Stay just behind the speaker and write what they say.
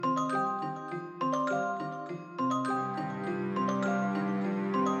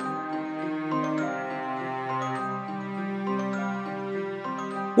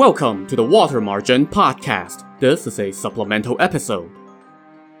Welcome to the Water Margin Podcast. This is a supplemental episode.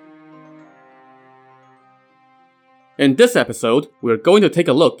 In this episode, we're going to take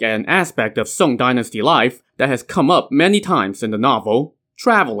a look at an aspect of Song Dynasty life that has come up many times in the novel,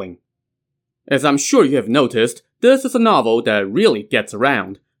 traveling. As I'm sure you have noticed, this is a novel that really gets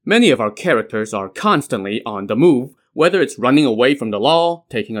around. Many of our characters are constantly on the move, whether it's running away from the law,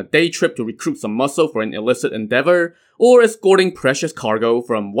 taking a day trip to recruit some muscle for an illicit endeavor, or escorting precious cargo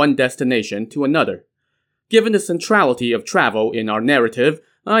from one destination to another. Given the centrality of travel in our narrative,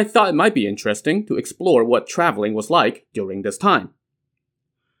 I thought it might be interesting to explore what traveling was like during this time.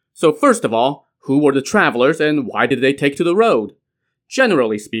 So first of all, who were the travelers and why did they take to the road?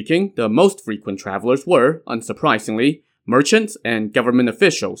 Generally speaking, the most frequent travelers were, unsurprisingly, merchants and government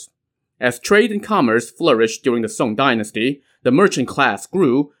officials. As trade and commerce flourished during the Song Dynasty, the merchant class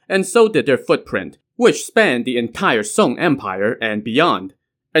grew, and so did their footprint, which spanned the entire Song Empire and beyond.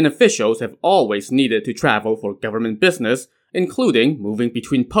 And officials have always needed to travel for government business, including moving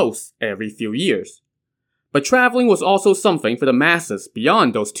between posts every few years. But traveling was also something for the masses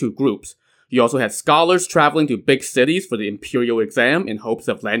beyond those two groups. You also had scholars traveling to big cities for the imperial exam in hopes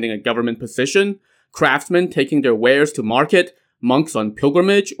of landing a government position, craftsmen taking their wares to market, monks on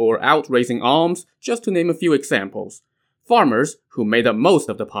pilgrimage or out raising alms, just to name a few examples. Farmers, who made up most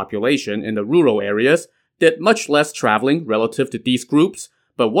of the population in the rural areas, did much less traveling relative to these groups,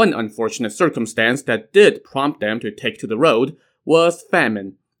 but one unfortunate circumstance that did prompt them to take to the road was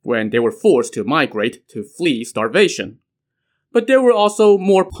famine, when they were forced to migrate to flee starvation. But there were also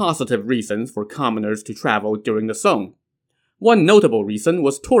more positive reasons for commoners to travel during the Song. One notable reason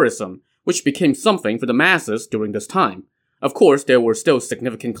was tourism, which became something for the masses during this time. Of course, there were still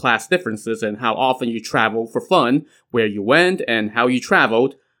significant class differences in how often you traveled for fun, where you went, and how you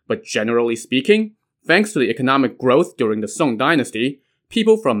traveled, but generally speaking, thanks to the economic growth during the Song Dynasty,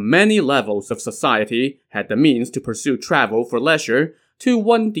 people from many levels of society had the means to pursue travel for leisure to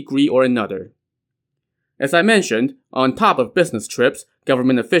one degree or another. As I mentioned, on top of business trips,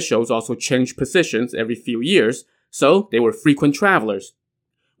 government officials also changed positions every few years, so they were frequent travelers.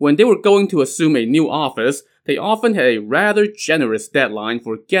 When they were going to assume a new office, they often had a rather generous deadline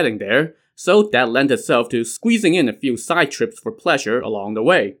for getting there, so that lent itself to squeezing in a few side trips for pleasure along the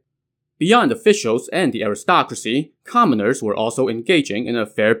way. Beyond officials and the aristocracy, commoners were also engaging in a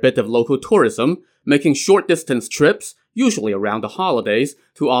fair bit of local tourism, making short-distance trips, usually around the holidays,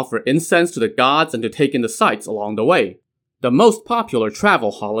 to offer incense to the gods and to take in the sights along the way. The most popular travel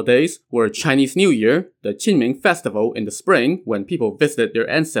holidays were Chinese New Year, the Qingming Festival in the spring when people visited their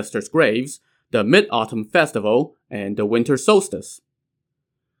ancestors' graves, the Mid-Autumn Festival, and the Winter Solstice.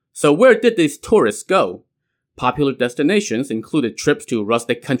 So where did these tourists go? Popular destinations included trips to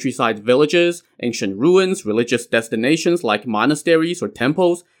rustic countryside villages, ancient ruins, religious destinations like monasteries or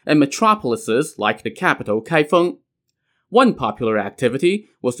temples, and metropolises like the capital Kaifeng. One popular activity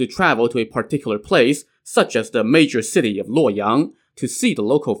was to travel to a particular place, such as the major city of Luoyang, to see the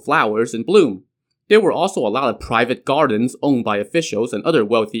local flowers in bloom. There were also a lot of private gardens owned by officials and other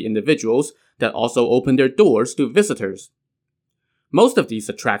wealthy individuals that also opened their doors to visitors. Most of these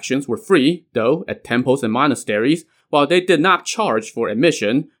attractions were free, though, at temples and monasteries. While they did not charge for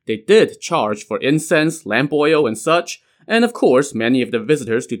admission, they did charge for incense, lamp oil, and such, and of course, many of the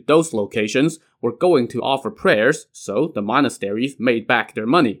visitors to those locations were going to offer prayers, so the monasteries made back their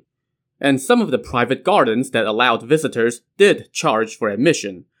money. And some of the private gardens that allowed visitors did charge for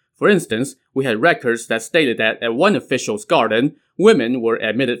admission. For instance, we had records that stated that at one official's garden, women were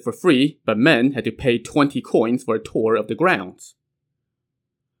admitted for free, but men had to pay 20 coins for a tour of the grounds.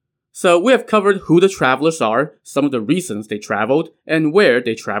 So we have covered who the travelers are, some of the reasons they traveled, and where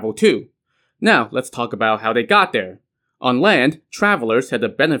they traveled to. Now, let's talk about how they got there. On land, travelers had the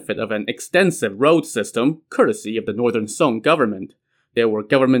benefit of an extensive road system, courtesy of the Northern Song government. There were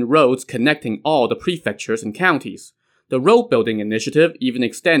government roads connecting all the prefectures and counties. The road-building initiative even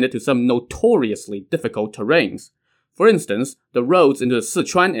extended to some notoriously difficult terrains. For instance, the roads into the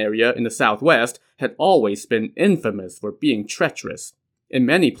Sichuan area in the southwest had always been infamous for being treacherous. In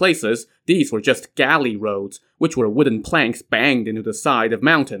many places, these were just galley roads, which were wooden planks banged into the side of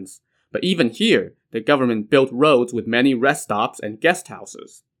mountains. But even here, the government built roads with many rest stops and guest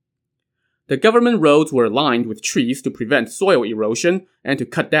houses. The government roads were lined with trees to prevent soil erosion and to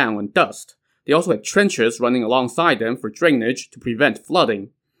cut down on dust. They also had trenches running alongside them for drainage to prevent flooding.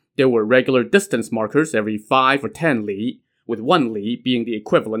 There were regular distance markers every 5 or 10 li, with 1 li being the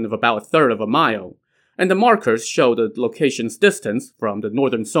equivalent of about a third of a mile. And the markers show the location's distance from the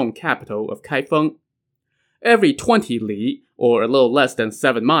northern Song capital of Kaifeng. Every 20 li, or a little less than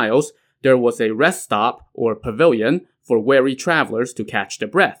 7 miles, there was a rest stop or pavilion for weary travelers to catch their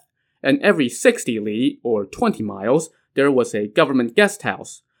breath, and every 60 li or 20 miles, there was a government guest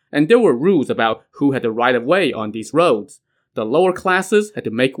house, and there were rules about who had the right of way on these roads. The lower classes had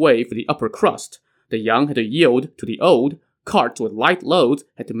to make way for the upper crust, the young had to yield to the old, carts with light loads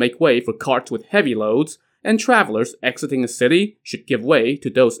had to make way for carts with heavy loads, and travelers exiting a city should give way to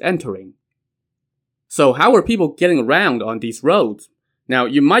those entering. So how were people getting around on these roads? Now,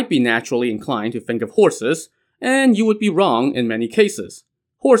 you might be naturally inclined to think of horses, and you would be wrong in many cases.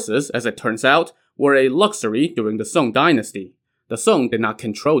 Horses, as it turns out, were a luxury during the Song Dynasty. The Song did not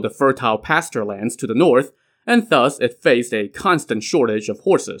control the fertile pasture lands to the north, and thus it faced a constant shortage of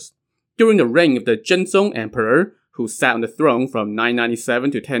horses. During the reign of the Zhenzong Emperor, who sat on the throne from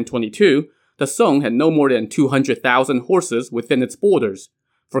 997 to 1022, the Song had no more than 200,000 horses within its borders.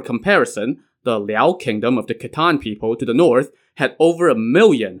 For comparison, the Liao kingdom of the Khitan people to the north had over 1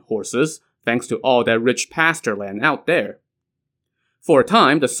 million horses, thanks to all that rich pasture land out there. For a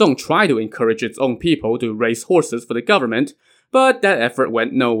time, the Song tried to encourage its own people to raise horses for the government, but that effort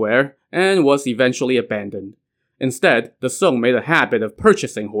went nowhere and was eventually abandoned. Instead, the Song made a habit of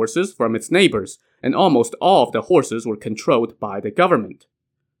purchasing horses from its neighbors, and almost all of the horses were controlled by the government.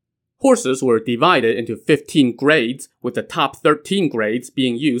 Horses were divided into 15 grades, with the top 13 grades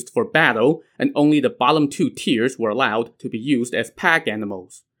being used for battle, and only the bottom 2 tiers were allowed to be used as pack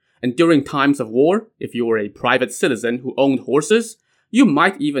animals. And during times of war, if you were a private citizen who owned horses, you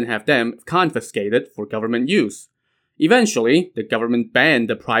might even have them confiscated for government use. Eventually, the government banned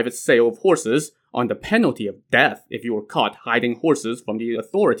the private sale of horses on the penalty of death if you were caught hiding horses from the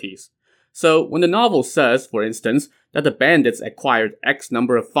authorities. So when the novel says, for instance, that the bandits acquired X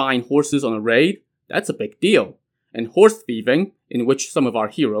number of fine horses on a raid, that's a big deal. And horse thieving, in which some of our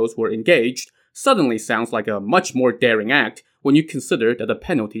heroes were engaged, suddenly sounds like a much more daring act when you consider that the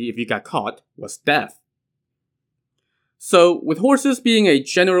penalty if you got caught was death. So, with horses being a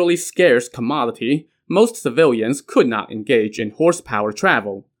generally scarce commodity, most civilians could not engage in horsepower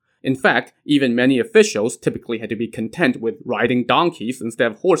travel. In fact, even many officials typically had to be content with riding donkeys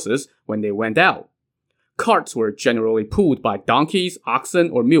instead of horses when they went out. Carts were generally pulled by donkeys, oxen,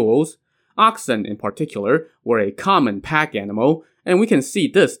 or mules. Oxen, in particular, were a common pack animal, and we can see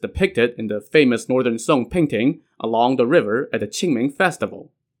this depicted in the famous Northern Song painting along the river at the Qingming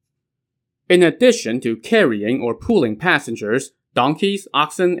festival. In addition to carrying or pulling passengers, donkeys,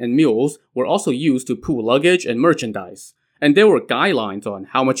 oxen, and mules were also used to pull luggage and merchandise, and there were guidelines on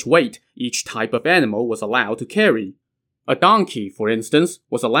how much weight each type of animal was allowed to carry. A donkey, for instance,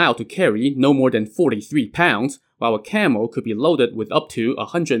 was allowed to carry no more than 43 pounds, while a camel could be loaded with up to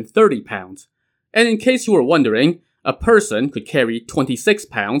 130 pounds. And in case you were wondering, a person could carry 26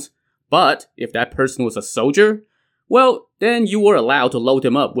 pounds, but if that person was a soldier, well, then you were allowed to load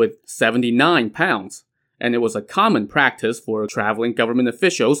him up with 79 pounds. And it was a common practice for traveling government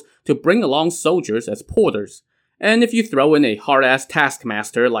officials to bring along soldiers as porters. And if you throw in a hard-ass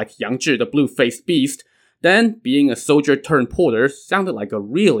taskmaster like Yang Zhi the blue-faced beast, then being a soldier-turned-porter sounded like a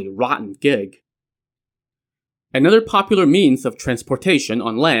really rotten gig. Another popular means of transportation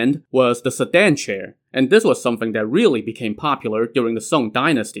on land was the sedan chair, and this was something that really became popular during the Song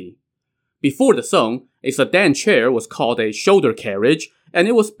Dynasty. Before the Song, a sedan chair was called a shoulder carriage, and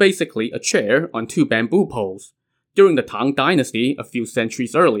it was basically a chair on 2 bamboo poles. During the Tang Dynasty, a few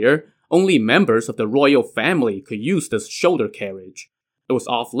centuries earlier, only members of the royal family could use this shoulder carriage. It was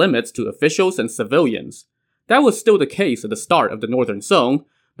off limits to officials and civilians. That was still the case at the start of the Northern Song,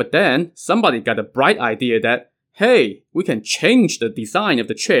 but then somebody got a bright idea that, hey, we can change the design of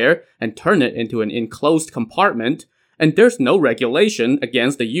the chair and turn it into an enclosed compartment, and there's no regulation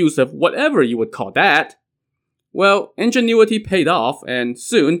against the use of whatever you would call that. Well, ingenuity paid off, and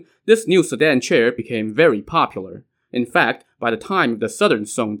soon, this new sedan chair became very popular. In fact, by the time of the Southern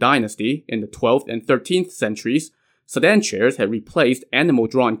Song Dynasty, in the 12th and 13th centuries, sedan chairs had replaced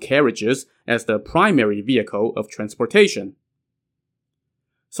animal-drawn carriages as the primary vehicle of transportation.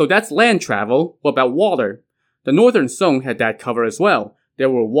 So that's land travel. What about water? The Northern Song had that covered as well. There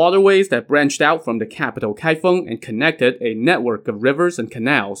were waterways that branched out from the capital Kaifeng and connected a network of rivers and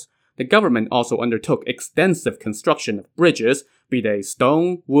canals. The government also undertook extensive construction of bridges, be they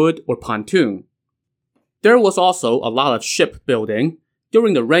stone, wood, or pontoon. There was also a lot of shipbuilding.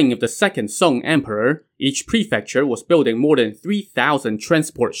 During the reign of the second Song Emperor, each prefecture was building more than 3,000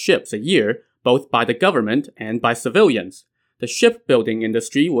 transport ships a year, both by the government and by civilians. The shipbuilding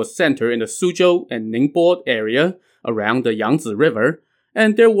industry was centered in the Suzhou and Ningbo area around the Yangtze River,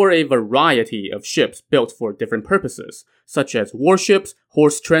 and there were a variety of ships built for different purposes, such as warships,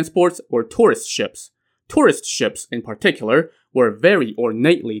 horse transports, or tourist ships. Tourist ships, in particular, were very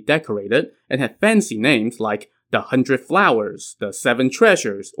ornately decorated and had fancy names like the 100 Flowers, the 7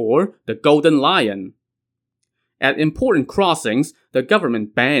 Treasures, or the Golden Lion. At important crossings, the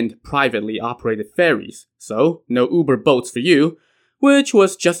government banned privately operated ferries, so no Uber boats for you, which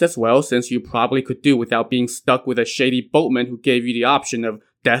was just as well since you probably could do without being stuck with a shady boatman who gave you the option of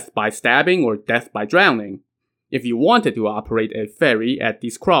death by stabbing or death by drowning. If you wanted to operate a ferry at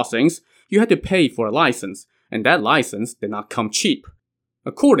these crossings, you had to pay for a license, and that license did not come cheap.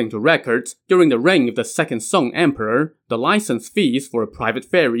 According to records, during the reign of the second Song Emperor, the license fees for private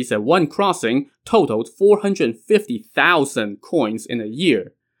ferries at one crossing totaled 450,000 coins in a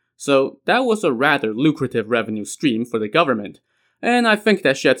year. So that was a rather lucrative revenue stream for the government, and I think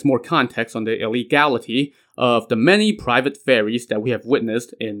that sheds more context on the illegality of the many private ferries that we have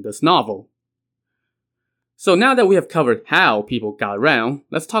witnessed in this novel. So now that we have covered how people got around,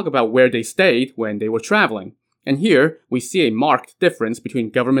 let's talk about where they stayed when they were traveling. And here, we see a marked difference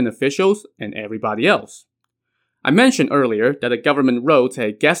between government officials and everybody else. I mentioned earlier that the government wrote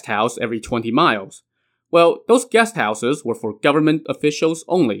a guest house every 20 miles. Well, those guest houses were for government officials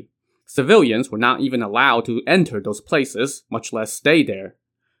only. Civilians were not even allowed to enter those places, much less stay there.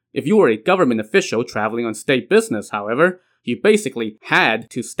 If you were a government official traveling on state business, however, you basically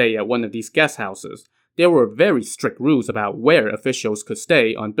had to stay at one of these guest houses. There were very strict rules about where officials could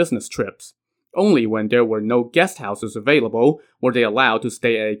stay on business trips. Only when there were no guest houses available were they allowed to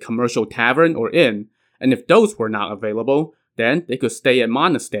stay at a commercial tavern or inn, and if those were not available, then they could stay at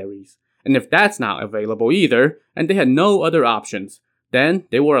monasteries. And if that's not available either, and they had no other options, then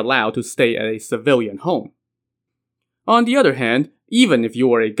they were allowed to stay at a civilian home. On the other hand, even if you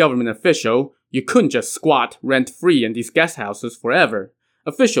were a government official, you couldn't just squat rent-free in these guest houses forever.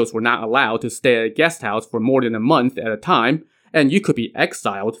 Officials were not allowed to stay at a guest house for more than a month at a time, and you could be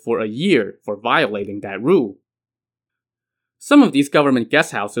exiled for a year for violating that rule. Some of these government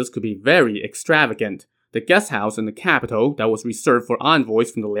guest houses could be very extravagant. The guest house in the capital that was reserved for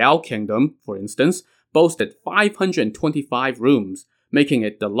envoys from the Liao Kingdom, for instance, boasted 525 rooms, making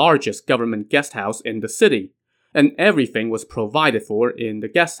it the largest government guest house in the city. And everything was provided for in the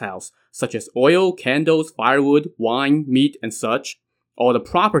guest house, such as oil, candles, firewood, wine, meat, and such. All the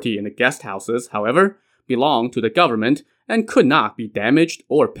property in the guest houses, however, belonged to the government and could not be damaged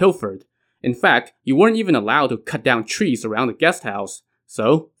or pilfered. In fact, you weren't even allowed to cut down trees around the guest house,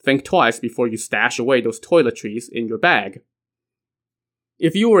 so think twice before you stash away those toiletries in your bag.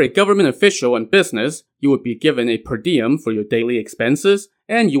 If you were a government official on business, you would be given a per diem for your daily expenses,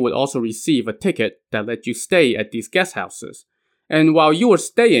 and you would also receive a ticket that let you stay at these guest houses. And while you were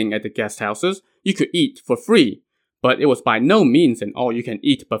staying at the guest houses, you could eat for free, but it was by no means an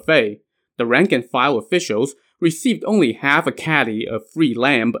all-you-can-eat buffet. The rank-and-file officials received only half a caddy of free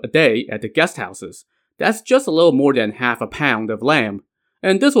lamb a day at the guest houses. That's just a little more than half a pound of lamb.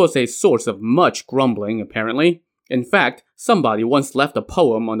 And this was a source of much grumbling, apparently. In fact, somebody once left a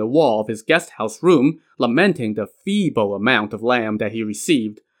poem on the wall of his guest house room lamenting the feeble amount of lamb that he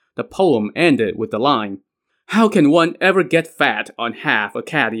received. The poem ended with the line, "How can one ever get fat on half a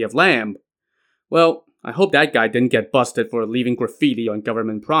caddy of lamb?" Well, I hope that guy didn't get busted for leaving graffiti on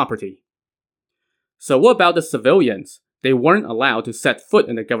government property. So what about the civilians? They weren't allowed to set foot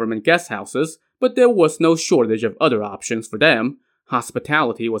in the government guest houses, but there was no shortage of other options for them.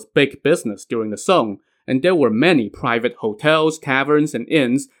 Hospitality was big business during the Song, and there were many private hotels, taverns, and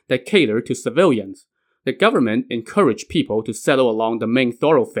inns that catered to civilians. The government encouraged people to settle along the main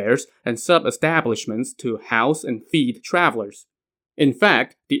thoroughfares and set up establishments to house and feed travelers. In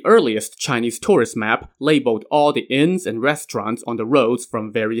fact, the earliest Chinese tourist map labeled all the inns and restaurants on the roads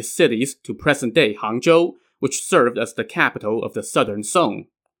from various cities to present-day Hangzhou, which served as the capital of the southern Song.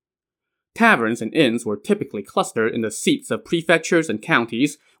 Taverns and inns were typically clustered in the seats of prefectures and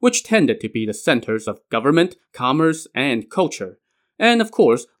counties, which tended to be the centers of government, commerce, and culture. And of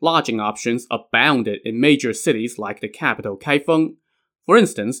course, lodging options abounded in major cities like the capital Kaifeng. For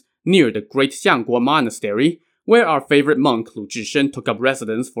instance, near the Great Xiangguo Monastery, where our favorite monk Lu Zhishen took up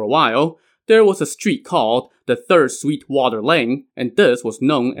residence for a while, there was a street called the Third Sweetwater Lane, and this was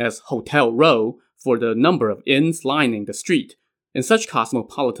known as Hotel Row for the number of inns lining the street. In such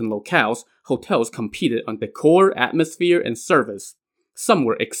cosmopolitan locales, hotels competed on decor, atmosphere, and service. Some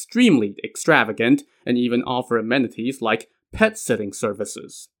were extremely extravagant and even offer amenities like pet-sitting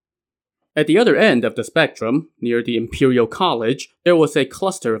services. At the other end of the spectrum, near the Imperial College, there was a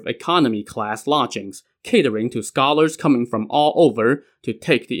cluster of economy-class lodgings, catering to scholars coming from all over to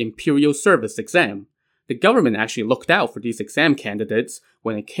take the Imperial Service exam. The government actually looked out for these exam candidates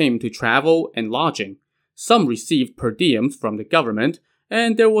when it came to travel and lodging. Some received per diems from the government,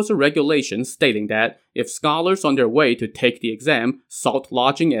 and there was a regulation stating that if scholars on their way to take the exam sought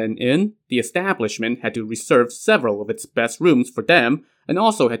lodging at an inn, the establishment had to reserve several of its best rooms for them and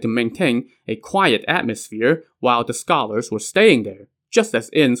also had to maintain a quiet atmosphere while the scholars were staying there, just as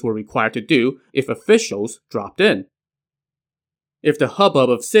inns were required to do if officials dropped in. If the hubbub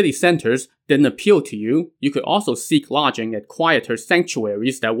of city centers didn't appeal to you, you could also seek lodging at quieter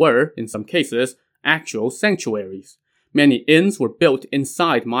sanctuaries that were, in some cases, actual sanctuaries. Many inns were built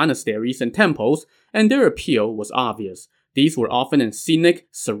inside monasteries and temples, and their appeal was obvious. These were often in scenic,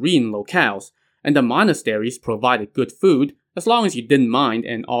 serene locales, and the monasteries provided good food as long as you didn't mind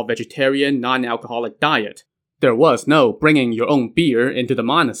an all-vegetarian, non-alcoholic diet. There was no bringing your own beer into the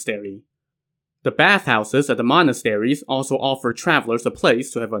monastery. The bathhouses at the monasteries also offered travelers a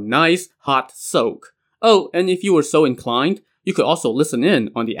place to have a nice, hot soak. Oh, and if you were so inclined, you could also listen in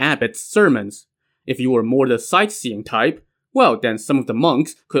on the abbot's sermons. If you were more the sightseeing type, well, then some of the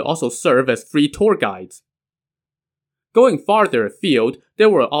monks could also serve as free tour guides. Going farther afield, there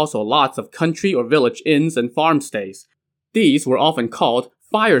were also lots of country or village inns and farmstays. These were often called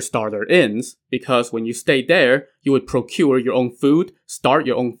fire-starter inns because when you stayed there, you would procure your own food, start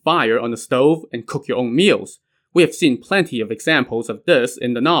your own fire on the stove, and cook your own meals. We have seen plenty of examples of this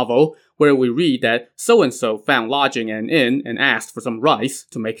in the novel, where we read that so-and-so found lodging at an inn and asked for some rice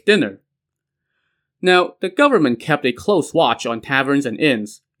to make dinner. Now, the government kept a close watch on taverns and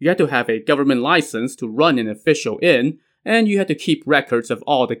inns. You had to have a government license to run an official inn, and you had to keep records of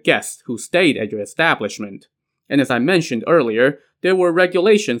all the guests who stayed at your establishment. And as I mentioned earlier, there were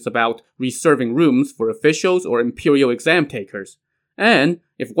regulations about reserving rooms for officials or imperial exam takers. And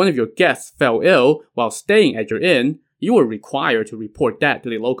if one of your guests fell ill while staying at your inn, you were required to report that to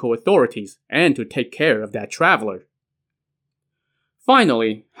the local authorities and to take care of that traveler.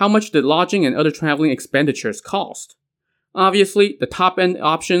 Finally, how much did lodging and other traveling expenditures cost? Obviously, the top-end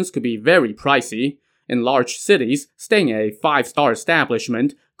options could be very pricey. In large cities, staying at a 5-star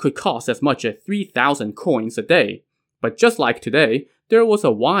establishment could cost as much as 3,000 coins a day. But just like today, there was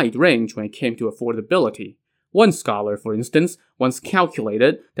a wide range when it came to affordability. One scholar, for instance, once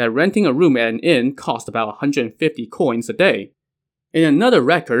calculated that renting a room at an inn cost about 150 coins a day. In another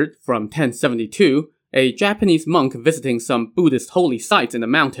record from 1072, a Japanese monk visiting some Buddhist holy sites in the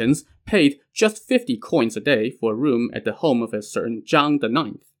mountains paid just 50 coins a day for a room at the home of a certain Zhang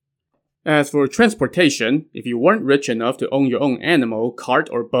IX. As for transportation, if you weren't rich enough to own your own animal, cart,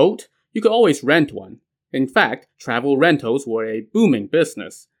 or boat, you could always rent one. In fact, travel rentals were a booming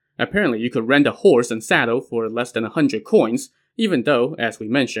business. Apparently, you could rent a horse and saddle for less than 100 coins, even though, as we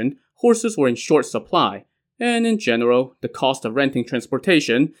mentioned, horses were in short supply, and in general, the cost of renting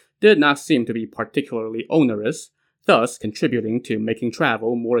transportation did not seem to be particularly onerous, thus contributing to making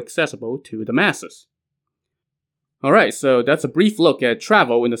travel more accessible to the masses. Alright, so that's a brief look at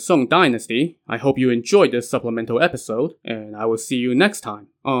travel in the Song Dynasty. I hope you enjoyed this supplemental episode, and I will see you next time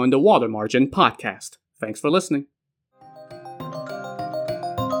on the Water Margin Podcast. Thanks for listening.